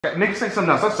Nigga, say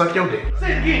something else. I'll suck your dick.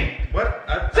 Say it again. What?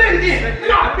 Say it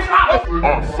again.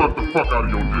 I'll suck the fuck out of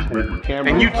your dick, nigga.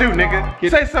 And you too, nigga.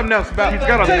 Say something else about Say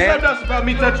something else about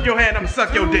me touching your hand. I'ma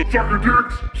suck your dick. Suck your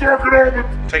dicks. Suck it over.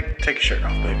 Take your shirt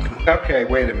off, baby. Come on. Okay,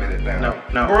 wait a minute now.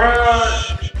 No.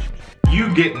 Bruh.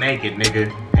 You get naked,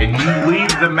 nigga, and you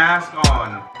leave the mask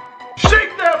on.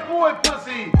 Shake that boy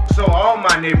pussy. So all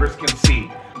my neighbors can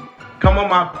see. Come on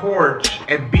my porch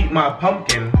and beat my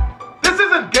pumpkin. This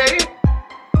isn't gay.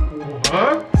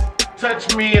 What?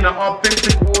 Touch me in an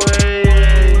authentic way.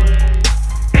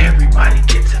 Everybody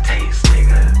gets a taste,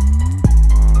 nigga.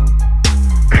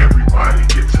 Everybody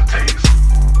gets a taste.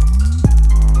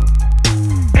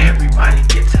 Everybody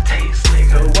gets a taste,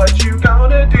 nigga. So what you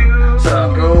gonna do?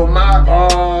 Suckle my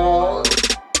balls.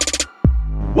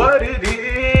 What it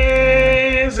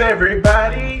is,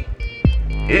 everybody?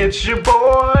 It's your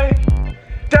boy,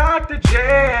 Dr. J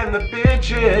and the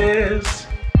bitches.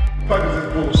 Fuck is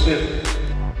this bullshit?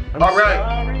 All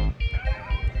right.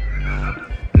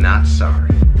 Not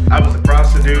sorry. I was a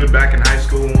prostitute back in high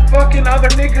school. Fucking other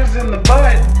niggas in the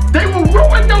butt. They will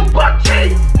ruin your butt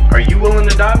cheek. Are you willing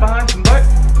to die behind some butt?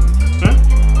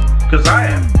 Cause I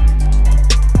am.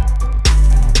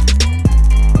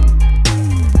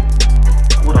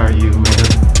 What are you, man?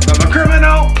 I'm a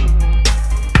criminal.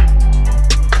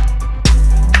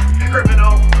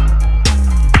 Criminal.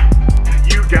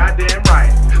 You goddamn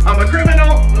right. I'm a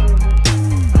criminal.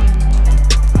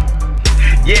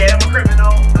 Yeah, I'm a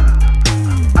criminal.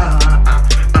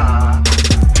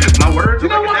 My words. You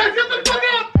know what? Shut the fuck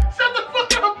up. Shut the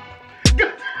fuck up.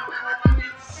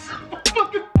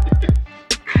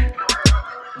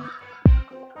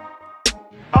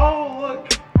 Oh, look.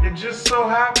 It just so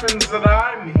happens that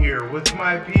I'm here with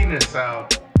my penis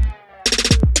out.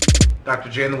 Dr.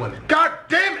 J and the women. God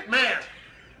damn it, man.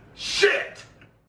 Shit.